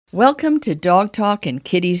Welcome to Dog Talk and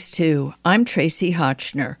Kitties Too. I'm Tracy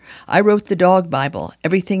Hotchner. I wrote the Dog Bible,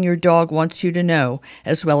 Everything Your Dog Wants You to Know,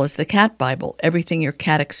 as well as the Cat Bible, Everything Your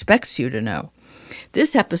Cat Expects You to Know.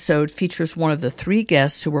 This episode features one of the three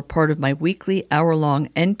guests who were part of my weekly hour-long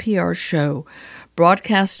NPR show,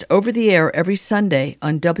 broadcast over the air every Sunday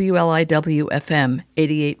on WLIW-FM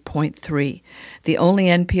 88.3, the only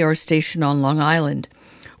NPR station on Long Island,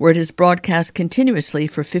 where it is broadcast continuously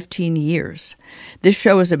for 15 years. This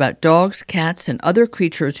show is about dogs, cats, and other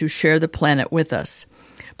creatures who share the planet with us.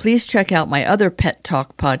 Please check out my other Pet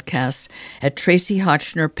Talk podcasts at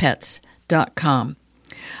tracyhotchnerpets.com.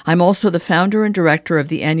 I'm also the founder and director of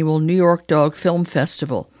the annual New York Dog Film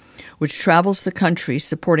Festival, which travels the country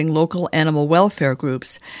supporting local animal welfare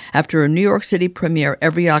groups after a New York City premiere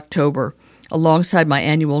every October, alongside my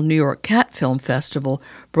annual New York Cat Film Festival,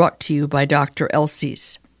 brought to you by Dr.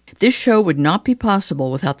 Elsie's. This show would not be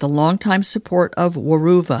possible without the longtime support of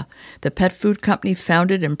Weruva, the pet food company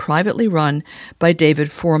founded and privately run by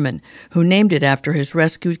David Foreman, who named it after his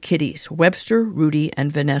rescued kitties, Webster, Rudy,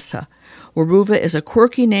 and Vanessa. Weruva is a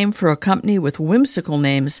quirky name for a company with whimsical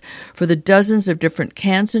names for the dozens of different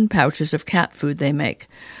cans and pouches of cat food they make.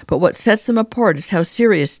 But what sets them apart is how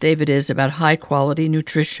serious David is about high-quality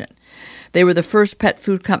nutrition. They were the first pet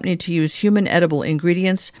food company to use human edible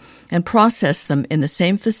ingredients and process them in the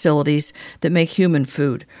same facilities that make human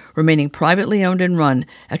food, remaining privately owned and run,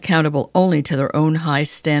 accountable only to their own high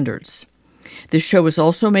standards. This show is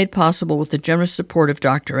also made possible with the generous support of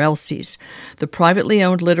Dr. Elsie's, the privately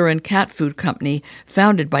owned litter and cat food company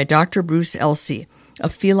founded by Dr. Bruce Elsie, a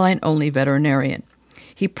feline-only veterinarian.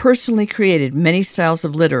 He personally created many styles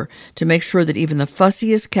of litter to make sure that even the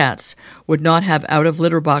fussiest cats would not have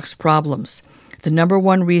out-of-litter box problems, the number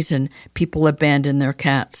one reason people abandon their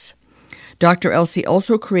cats. Dr. Elsie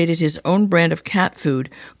also created his own brand of cat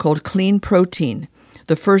food called Clean Protein,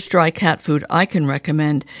 the first dry cat food I can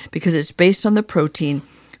recommend because it's based on the protein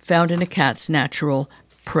found in a cat's natural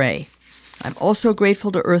prey. I'm also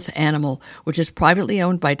grateful to Earth Animal, which is privately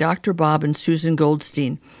owned by Dr. Bob and Susan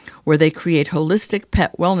Goldstein, where they create holistic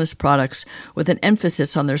pet wellness products with an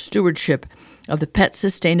emphasis on their stewardship of the Pet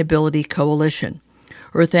Sustainability Coalition.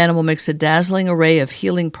 Earth Animal makes a dazzling array of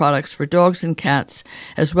healing products for dogs and cats,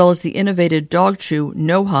 as well as the innovative Dog Chew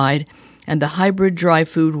No Hide and the hybrid dry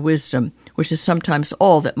food Wisdom, which is sometimes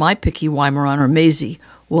all that my picky Weimaraner or Maisie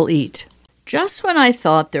will eat. Just when I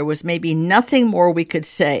thought there was maybe nothing more we could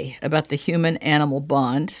say about the human-animal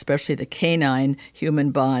bond, especially the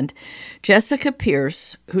canine-human bond, Jessica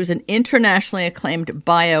Pierce, who's an internationally acclaimed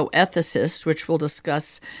bioethicist, which we'll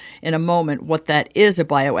discuss in a moment what that is, a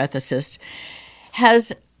bioethicist,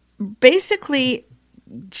 has basically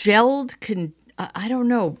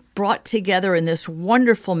brought together in this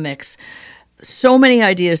wonderful mix so many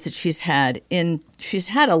ideas that she's had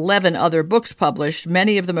 11 other books published,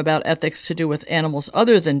 many of them about ethics to do with animals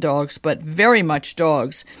other than dogs, but very much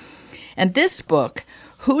dogs. And this book,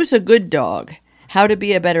 Who's a Good Dog? How to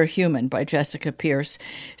Be a Better Human by Jessica Pierce,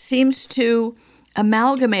 seems to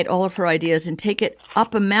amalgamate all of her ideas and take it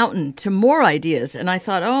up a mountain to more ideas. And I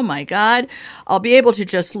thought, oh my God, I'll be able to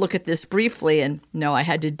just look at this briefly. And no, I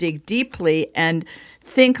had to dig deeply and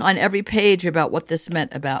think on every page about what this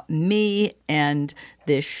meant about me and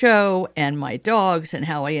this show and my dogs and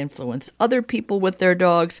how I influence other people with their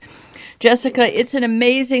dogs. Jessica, it's an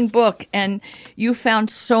amazing book, and you found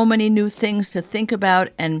so many new things to think about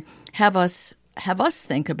and have us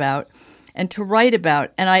think about and to write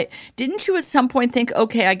about. And didn't you at some point think,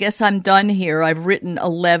 okay, I guess I'm done here. I've written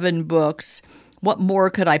 11 books. What more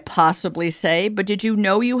could I possibly say? But did you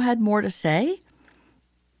know you had more to say?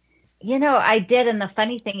 You know, I did. And the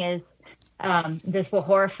funny thing is, this will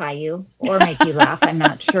horrify you or make you laugh. I'm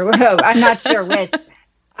not sure. I'm not sure which.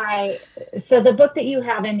 So the book that you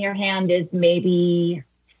have in your hand is maybe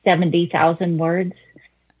 70,000 words.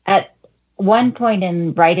 At one point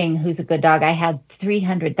in writing Who's a Good Dog, I had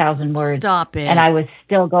 300,000 words. Stop it. And I was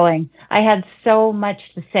still going. I had so much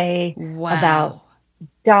to say about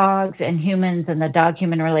dogs and humans and the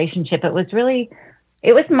dog-human relationship. It was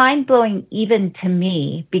mind-blowing even to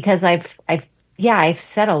me because I've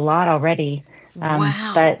said a lot already.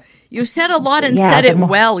 Wow. But you said a lot and said it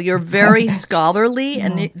well. You're very scholarly,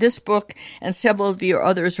 and this book and several of your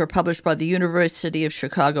others are published by the University of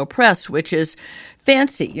Chicago Press, which is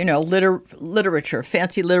fancy, literature,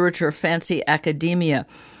 fancy academia.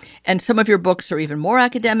 And some of your books are even more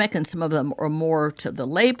academic, and some of them are more to the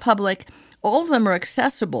lay public. All of them are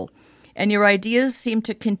accessible, and your ideas seem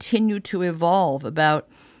to continue to evolve about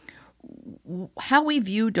how we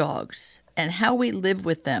view dogs and how we live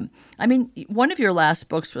with them. I mean, one of your last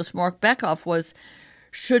books with Mark Bekoff was,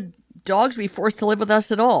 should dogs be forced to live with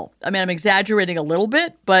us at all. I mean, I'm exaggerating a little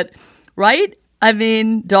bit, but right? I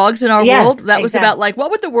mean, dogs in our world, that was about like, what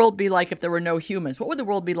would the world be like if there were no humans? What would the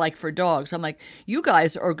world be like for dogs? I'm like, you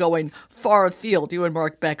guys are going far afield, you and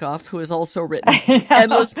Mark Beckoff, who has also written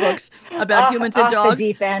endless books about humans and dogs. The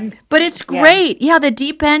deep end. But it's great. Yeah, the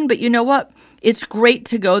deep end. But you know what? It's great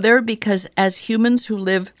to go there because as humans who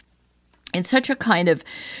live in such a kind of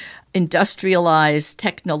industrialized,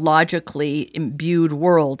 technologically imbued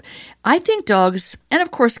world, I think dogs, and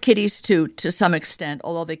of course kitties too, to some extent,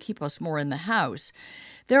 although they keep us more in the house,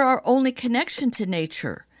 they're our only connection to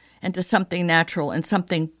nature and to something natural and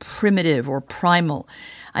something primitive or primal.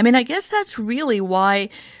 I mean, I guess that's really why,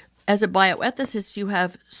 as a bioethicist, you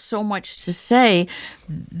have so much to say.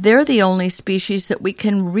 They're the only species that we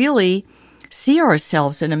can really see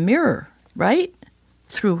ourselves in a mirror, right?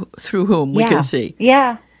 Through whom we can see.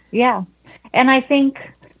 Yeah. And I think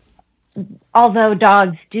although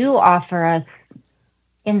dogs do offer us,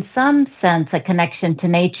 in some sense, a connection to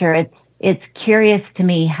nature, it's curious to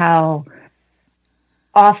me how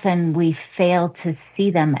often we fail to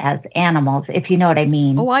see them as animals, if you know what I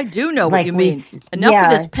mean. Oh, I do know what you mean. Enough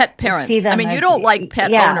of this pet parents. I mean, you don't like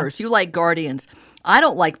pet owners. You like guardians. I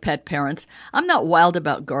don't like pet parents. I'm not wild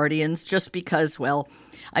about guardians just because, well,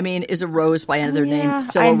 I mean, is a rose by another name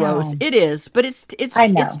still a rose? It is, but it's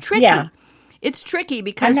tricky. Yeah. It's tricky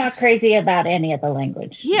because I'm not crazy about any of the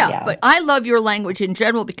language. Yeah, but I love your language in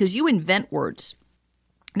general because you invent words.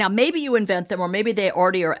 Now, maybe you invent them, or maybe they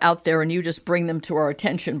already are out there and you just bring them to our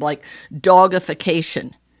attention, like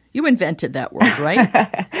dogification. You invented that word, right?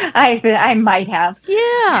 I might have.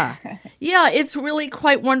 Yeah, it's really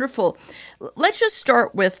quite wonderful. Let's just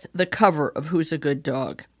start with the cover of Who's a Good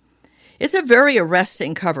Dog. It's a very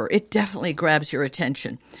arresting cover. It definitely grabs your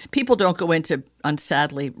attention. People don't go into,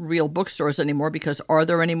 sadly, real bookstores anymore because are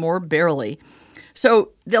there anymore? Barely.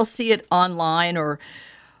 So they'll see it online or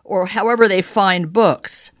however they find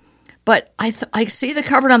books. But I see the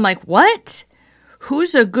cover and I'm like, what?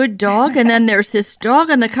 Who's a good dog? And then there's this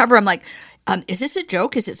dog on the cover. I'm like, is this a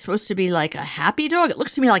joke? Is it supposed to be like a happy dog? It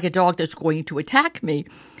looks to me like a dog that's going to attack me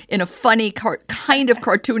in a funny, kind of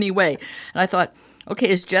cartoony way. And I thought,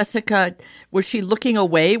 okay, was she looking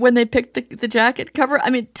away when they picked the jacket cover?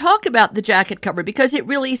 I mean, talk about the jacket cover, because it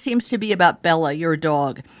really seems to be about Bella, your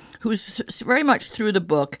dog, who's very much through the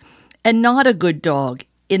book and not a good dog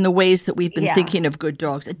in the ways that we've been thinking of good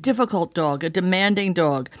dogs. A difficult dog, a demanding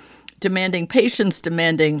dog, demanding patience,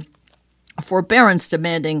 demanding forbearance,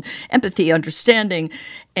 demanding empathy, understanding,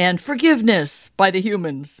 and forgiveness by the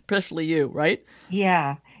humans, especially you, right?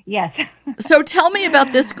 Yeah. Yes. So tell me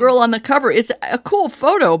about this girl on the cover. It's a cool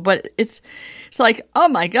photo, but it's like, oh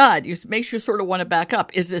my God, it makes you sort of want to back up.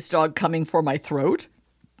 Is this dog coming for my throat?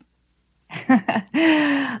 When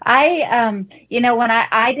I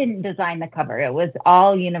didn't design the cover, it was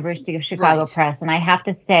all University of Chicago Press. And I have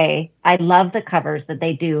to say, I love the covers that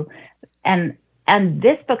they do. And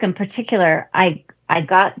this book in particular, I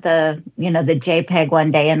got the JPEG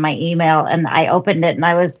one day in my email and I opened it and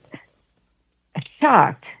I was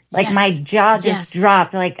shocked. Like my jaw just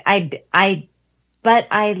dropped. Like it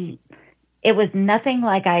was nothing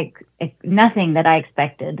that I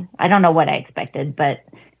expected. I don't know what I expected, but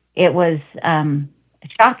it was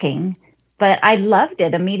shocking. But I loved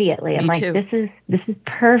it immediately. I'm like, this is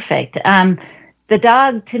perfect. The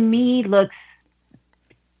dog to me looks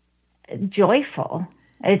joyful.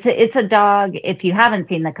 It's a dog. If you haven't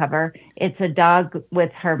seen the cover, it's a dog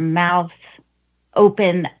with her mouth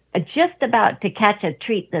open, just about to catch a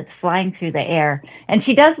treat that's flying through the air. And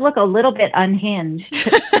she does look a little bit unhinged,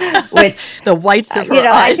 which the whites of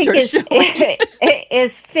her eyes I think are showing.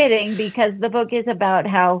 is fitting, because the book is about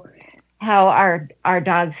how our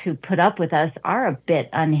dogs who put up with us are a bit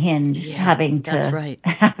unhinged, having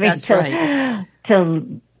to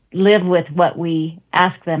live with what we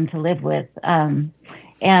ask them to live with. And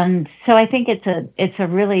so I think it's a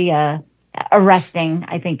really arresting,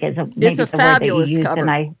 I think, is maybe the fabulous word that you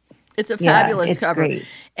cover. used. It's a fabulous cover. Great.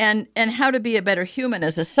 And How to Be a Better Human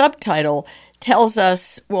as a subtitle tells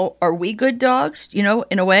us, well, are we good dogs? In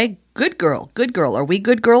a way, good girl. Are we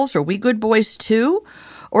good girls? Are we good boys too?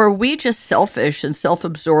 Or are we just selfish and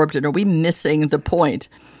self-absorbed, and are we missing the point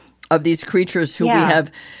of these creatures who we have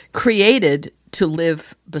created to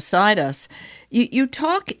live beside us? You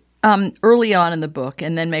talk early on in the book,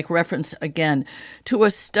 and then make reference again to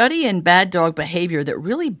a study in bad dog behavior that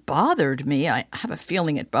really bothered me. I have a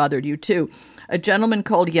feeling it bothered you too. A gentleman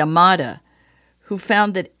called Yamada, who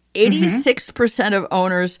found that 86% of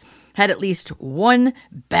owners had at least one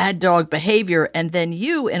bad dog behavior. And then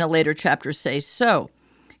you, in a later chapter, say, so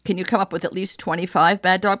can you come up with at least 25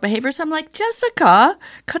 bad dog behaviors? I'm like, Jessica,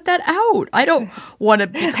 cut that out. I don't want to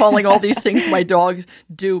be calling all these things my dogs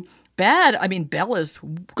do bad. I mean, Bella's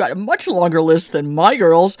got a much longer list than my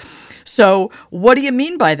girls. So what do you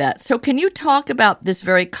mean by that? So can you talk about this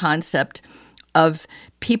very concept of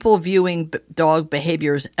people viewing dog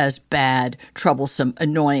behaviors as bad, troublesome,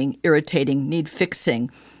 annoying, irritating, need fixing?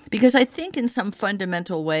 Because I think in some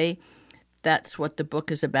fundamental way, that's what the book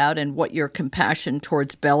is about, and what your compassion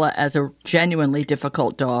towards Bella as a genuinely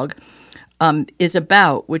difficult dog is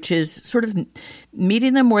about, which is sort of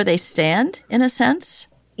meeting them where they stand, in a sense.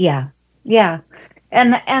 Yeah.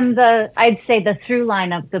 And I'd say the through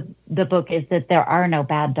line of the book is that there are no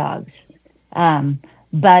bad dogs.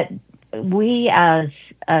 But we as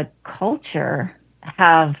a culture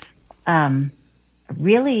have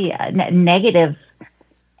really negative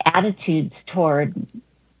attitudes toward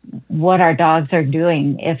what our dogs are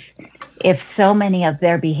doing. If so many of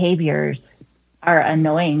their behaviors are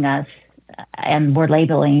annoying us and we're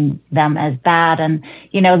labeling them as bad, and,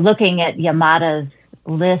 looking at Yamada's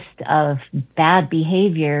list of bad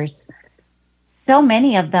behaviors, so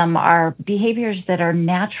many of them are behaviors that are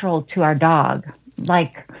natural to our dog,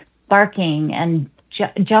 like barking and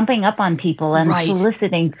jumping up on people and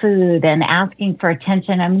soliciting food and asking for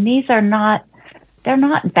attention. I mean, they're not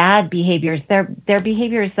bad behaviors. They're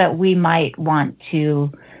behaviors that we might want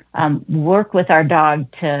to work with our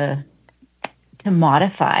dog to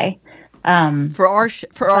modify for our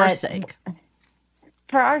sake.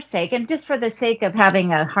 For our sake, and just for the sake of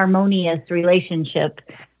having a harmonious relationship.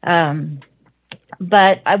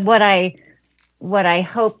 But what I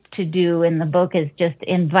hope to do in the book is just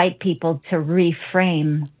invite people to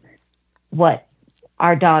reframe what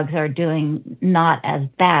our dogs are doing not as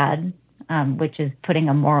bad, which is putting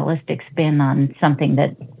a moralistic spin on something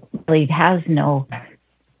that really has no,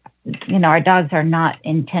 our dogs are not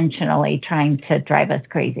intentionally trying to drive us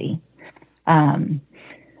crazy.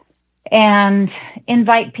 And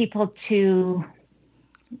invite people to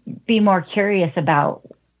be more curious about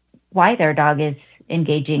why their dog is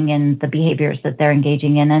engaging in the behaviors that they're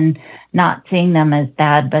engaging in, and not seeing them as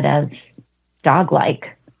bad, but as dog-like.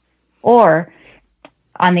 Or,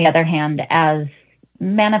 on the other hand, as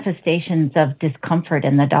manifestations of discomfort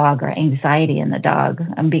in the dog or anxiety in the dog,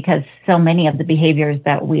 because so many of the behaviors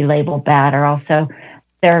that we label bad are also,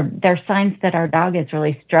 they're signs that our dog is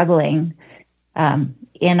really struggling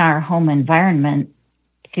in our home environment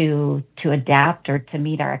to adapt or to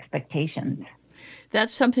meet our expectations.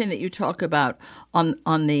 That's something that you talk about on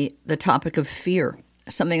the topic of fear,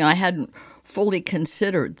 something I hadn't fully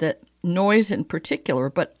considered, that noise in particular,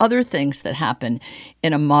 but other things that happen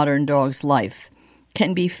in a modern dog's life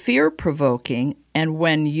can be fear-provoking, and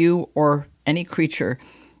when you or any creature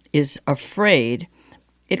is afraid,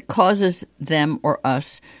 it causes them or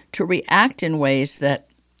us to react in ways that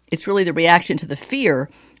it's really the reaction to the fear,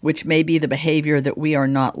 which may be the behavior that we are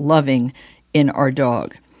not loving in our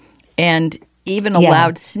dog. And even a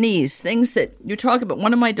loud sneeze, things that you talk about.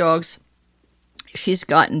 One of my dogs, she's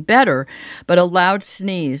gotten better, but a loud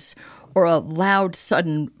sneeze or a loud,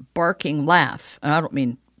 sudden barking laugh, and I don't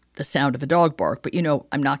mean the sound of a dog bark, but,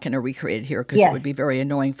 I'm not going to recreate it here because it would be very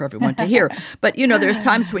annoying for everyone to hear. But, there's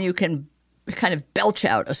times when you can kind of belch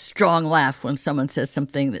out a strong laugh when someone says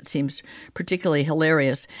something that seems particularly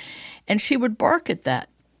hilarious. And she would bark at that.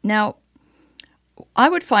 Now, I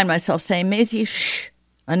would find myself saying, Maisie, shh,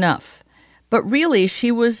 enough. But really,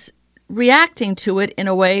 she was reacting to it in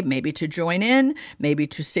a way, maybe to join in, maybe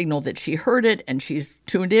to signal that she heard it and she's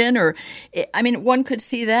tuned in. Or, one could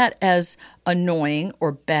see that as annoying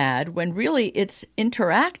or bad when really it's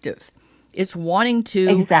interactive. It's wanting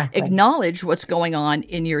to acknowledge what's going on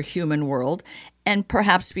in your human world and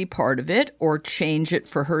perhaps be part of it or change it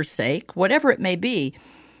for her sake, whatever it may be.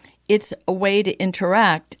 It's a way to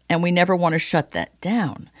interact, and we never want to shut that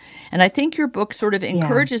down. And I think your book sort of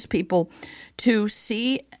encourages people to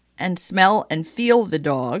see and smell and feel the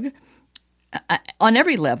dog on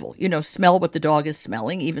every level. Smell what the dog is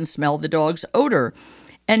smelling, even smell the dog's odor,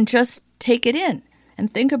 and just take it in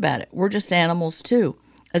and think about it. We're just animals too.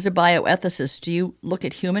 As a bioethicist, do you look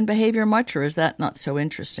at human behavior much, or is that not so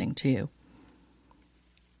interesting to you?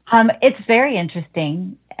 It's very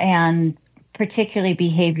interesting, and particularly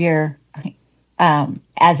behavior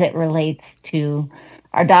as it relates to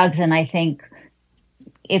our dogs. And I think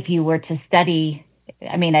if you were to study,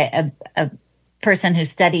 a person who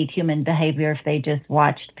studied human behavior, if they just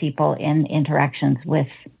watched people in interactions with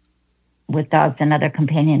dogs and other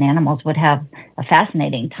companion animals, would have a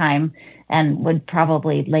fascinating time and would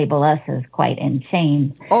probably label us as quite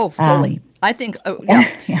insane. Oh, fully. I think,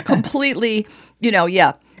 completely,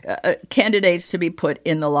 candidates to be put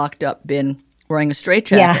in the locked up bin wearing a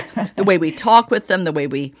straitjacket. Yeah. The way we talk with them, the way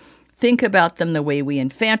we think about them, the way we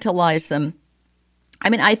infantilize them. I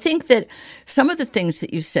mean, I think that some of the things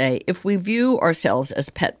that you say, if we view ourselves as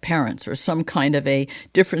pet parents or some kind of a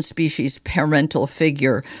different species parental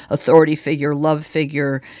figure, authority figure, love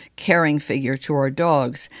figure, caring figure to our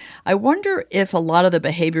dogs, I wonder if a lot of the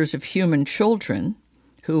behaviors of human children,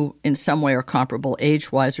 who in some way are comparable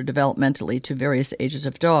age-wise or developmentally to various ages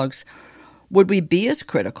of dogs, would we be as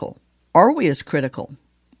critical? Are we as critical?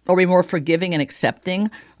 Are we more forgiving and accepting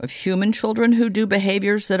of human children who do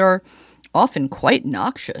behaviors that are often quite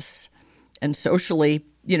noxious and socially,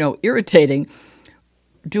 irritating?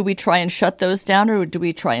 Do we try and shut those down, or do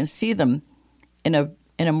we try and see them in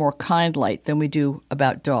a more kind light than we do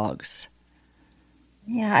about dogs?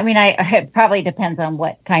 Yeah, I mean, it probably depends on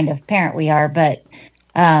what kind of parent we are, but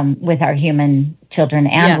with our human children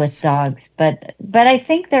and Yes. with dogs. But I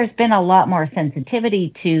think there's been a lot more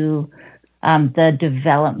sensitivity to the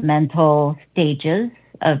developmental stages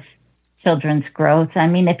of children's growth. I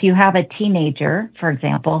mean, if you have a teenager, for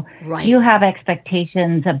example, Right. you have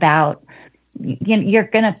expectations about, you're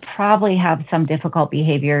going to probably have some difficult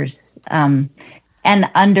behaviors, and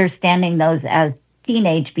understanding those as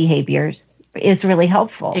teenage behaviors is really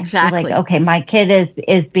helpful. Exactly. Like, okay, my kid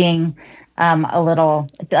is being a little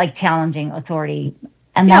like challenging authority,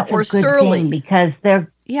 and that's or a good surly. thing because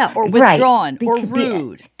they're Or withdrawn, or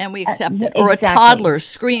rude, and we accept it. Or a exactly. toddler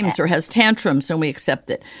screams or has tantrums, and we accept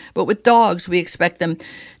it. But with dogs, we expect them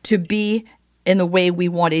to be in the way we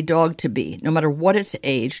want a dog to be, no matter what its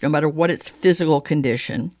age, no matter what its physical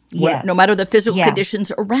condition, no matter the physical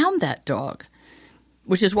conditions around that dog.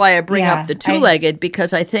 Which is why I bring up the two-legged,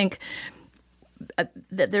 because I think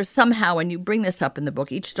that there's somehow, and you bring this up in the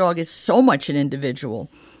book, each dog is so much an individual.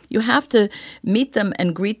 You have to meet them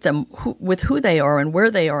and greet them with who they are and where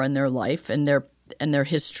they are in their life and their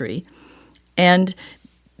history, and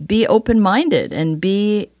be open-minded and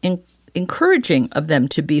be encouraging of them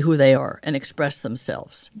to be who they are and express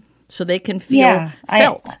themselves, so they can feel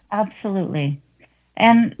felt. Absolutely.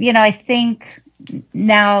 And I think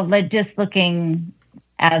now, just looking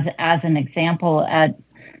as an example at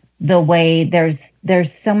the way there's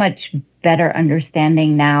so much better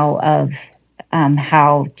understanding now of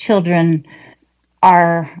how children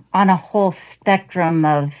are on a whole spectrum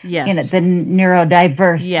of, the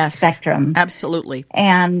neurodiverse spectrum. Absolutely.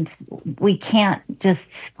 And we can't just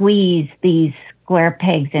squeeze these square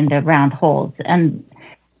pegs into round holes. And,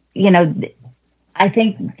 I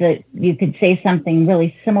think that you could say something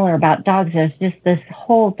really similar about dogs. There's just this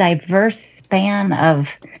whole diverse span of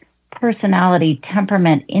personality,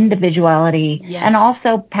 temperament, individuality, and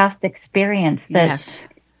also past experience that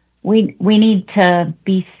we need to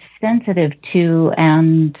be sensitive to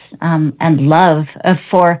and love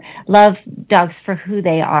dogs for who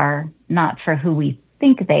they are, not for who we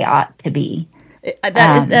think they ought to be.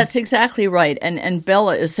 That's exactly right. And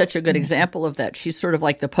Bella is such a good example of that. She's sort of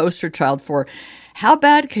like the poster child for how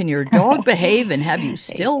bad can your dog behave and have you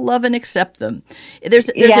still love and accept them? There's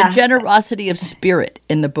a generosity of spirit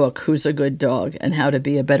in the book, Who's a Good Dog and How to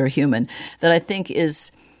Be a Better Human, that I think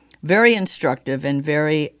is very instructive and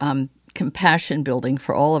very compassion building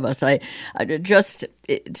for all of us. I just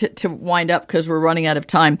to wind up, because we're running out of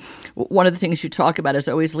time, one of the things you talk about is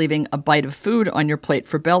always leaving a bite of food on your plate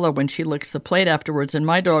for Bella when she licks the plate afterwards. And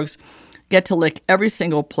my dogs get to lick every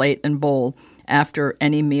single plate and bowl after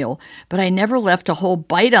any meal, but I never left a whole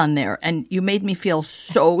bite on there. And you made me feel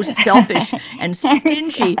so selfish and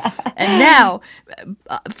stingy. And now,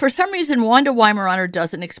 for some reason, Wanda Weimaraner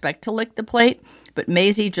doesn't expect to lick the plate, but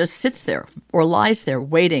Maisie just sits there or lies there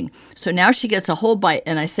waiting. So now she gets a whole bite,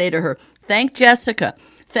 and I say to her, thank Jessica.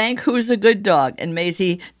 Thank Who's a Good Dog. And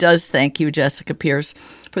Maisie does thank you, Jessica Pierce,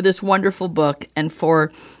 for this wonderful book and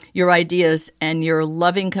for your ideas and your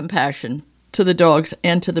loving compassion to the dogs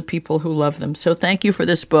and to the people who love them. So thank you for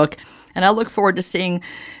this book. And I look forward to seeing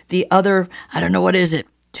the other,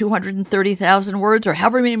 230,000 words or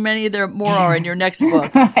however many there more are in your next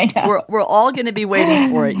book. We're all going to be waiting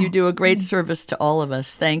for it. You do a great service to all of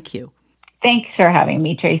us. Thank you. Thanks for having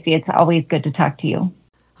me, Tracy. It's always good to talk to you.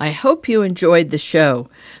 I hope you enjoyed the show.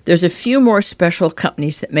 There's a few more special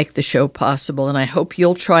companies that make the show possible, and I hope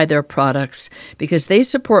you'll try their products because they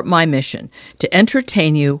support my mission to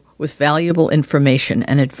entertain you with valuable information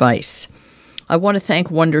and advice. I want to thank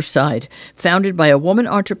Wonderside, founded by a woman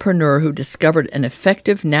entrepreneur who discovered an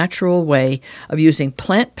effective natural way of using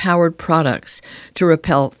plant-powered products to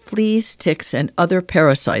repel fleas, ticks, and other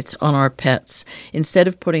parasites on our pets instead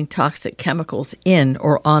of putting toxic chemicals in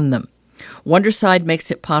or on them. Wondercide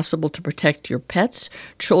makes it possible to protect your pets,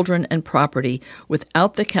 children, and property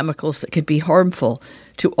without the chemicals that can be harmful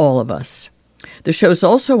to all of us. The show's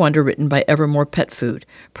also underwritten by Evermore Pet Food,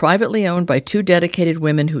 privately owned by 2 dedicated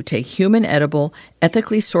women who take human edible,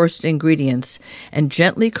 ethically sourced ingredients and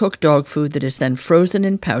gently cook dog food that is then frozen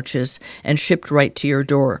in pouches and shipped right to your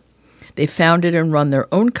door. They founded and run their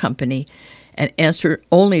own company and answer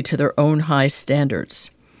only to their own high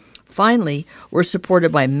standards. Finally, we're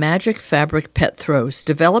supported by Magic Fabric Pet Throws,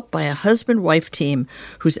 developed by a husband-wife team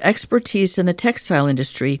whose expertise in the textile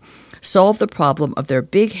industry solved the problem of their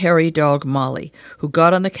big hairy dog Molly, who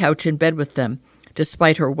got on the couch in bed with them,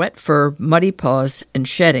 despite her wet fur, muddy paws, and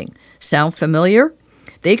shedding. Sound familiar?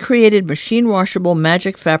 They created machine-washable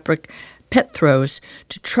Magic Fabric Pet Throws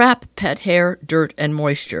to trap pet hair, dirt, and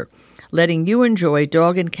moisture, letting you enjoy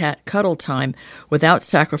dog and cat cuddle time without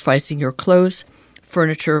sacrificing your clothes,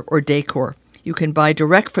 furniture, or decor. You can buy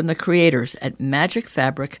direct from the creators at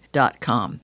magicfabric.com.